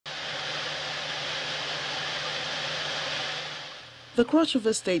The Cross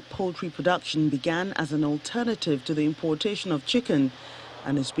River State poultry production began as an alternative to the importation of chicken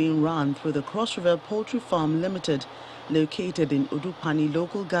and is being run through the Cross River Poultry Farm Limited, located in Udupani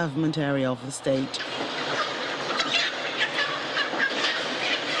local government area of the state.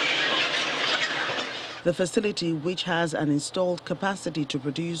 The facility, which has an installed capacity to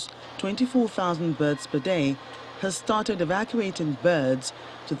produce 24,000 birds per day, has started evacuating birds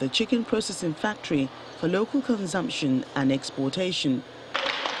to the chicken processing factory for local consumption and exportation.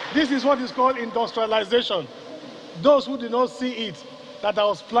 This is what is called industrialization. Those who did not see it, that I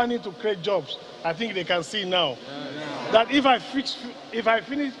was planning to create jobs, I think they can see now. That if I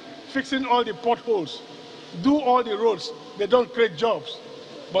finish fixing all the potholes, do all the roads, they don't create jobs.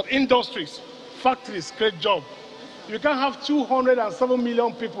 But industries, factories create jobs. You can't have 207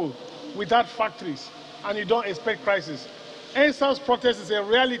 million people without factories, and you don't expect crisis. NSAS protest is a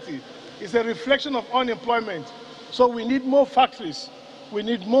reality. It's a reflection of unemployment. So we need more factories. We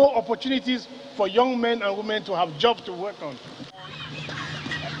need more opportunities for young men and women to have jobs to work on.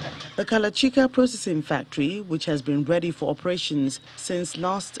 The Kalachika processing factory, which has been ready for operations since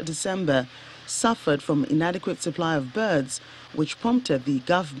last December, suffered from inadequate supply of birds, which prompted the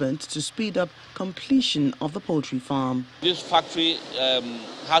government to speed up completion of the poultry farm. This factory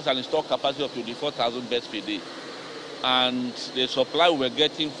has an installed capacity of 24,000 birds per day. And the supply we were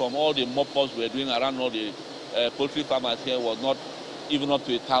getting from all the mop-ups we were doing around all the poultry farmers here was not even up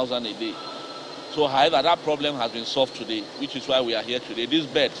to 1,000 a day. So, however, that problem has been solved today, which is why we are here today. These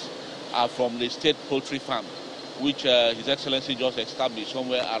birds are from the state poultry farm, which His Excellency just established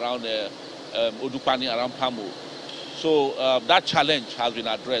somewhere around Udupani, around Pamo. So that challenge has been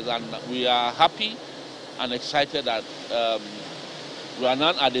addressed, and we are happy and excited that we are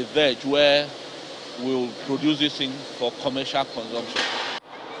now at the verge where we will produce this thing for commercial consumption.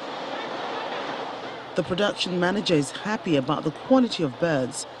 The production manager is happy about the quality of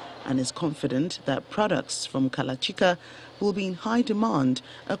birds and is confident that products from Kalachika will be in high demand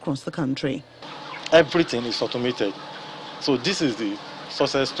across the country. Everything is automated. So this is the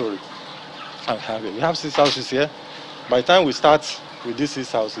success story. We have 6 houses here. By the time we start with these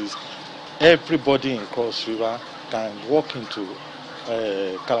 6 houses, everybody in Cross River can walk into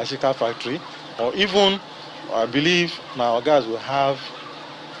Kalachika factory, or even, I believe, now our guys will have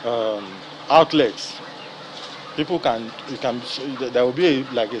outlets. People there will be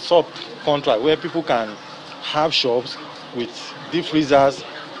like a sub-contract where people can have shops with deep freezers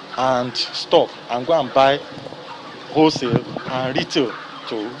and stock and go and buy wholesale and retail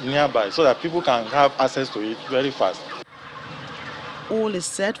to nearby, so that people can have access to it very fast. All is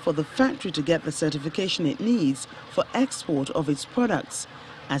set for the factory to get the certification it needs for export of its products,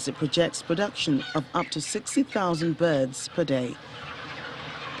 as it projects production of up to 60,000 birds per day.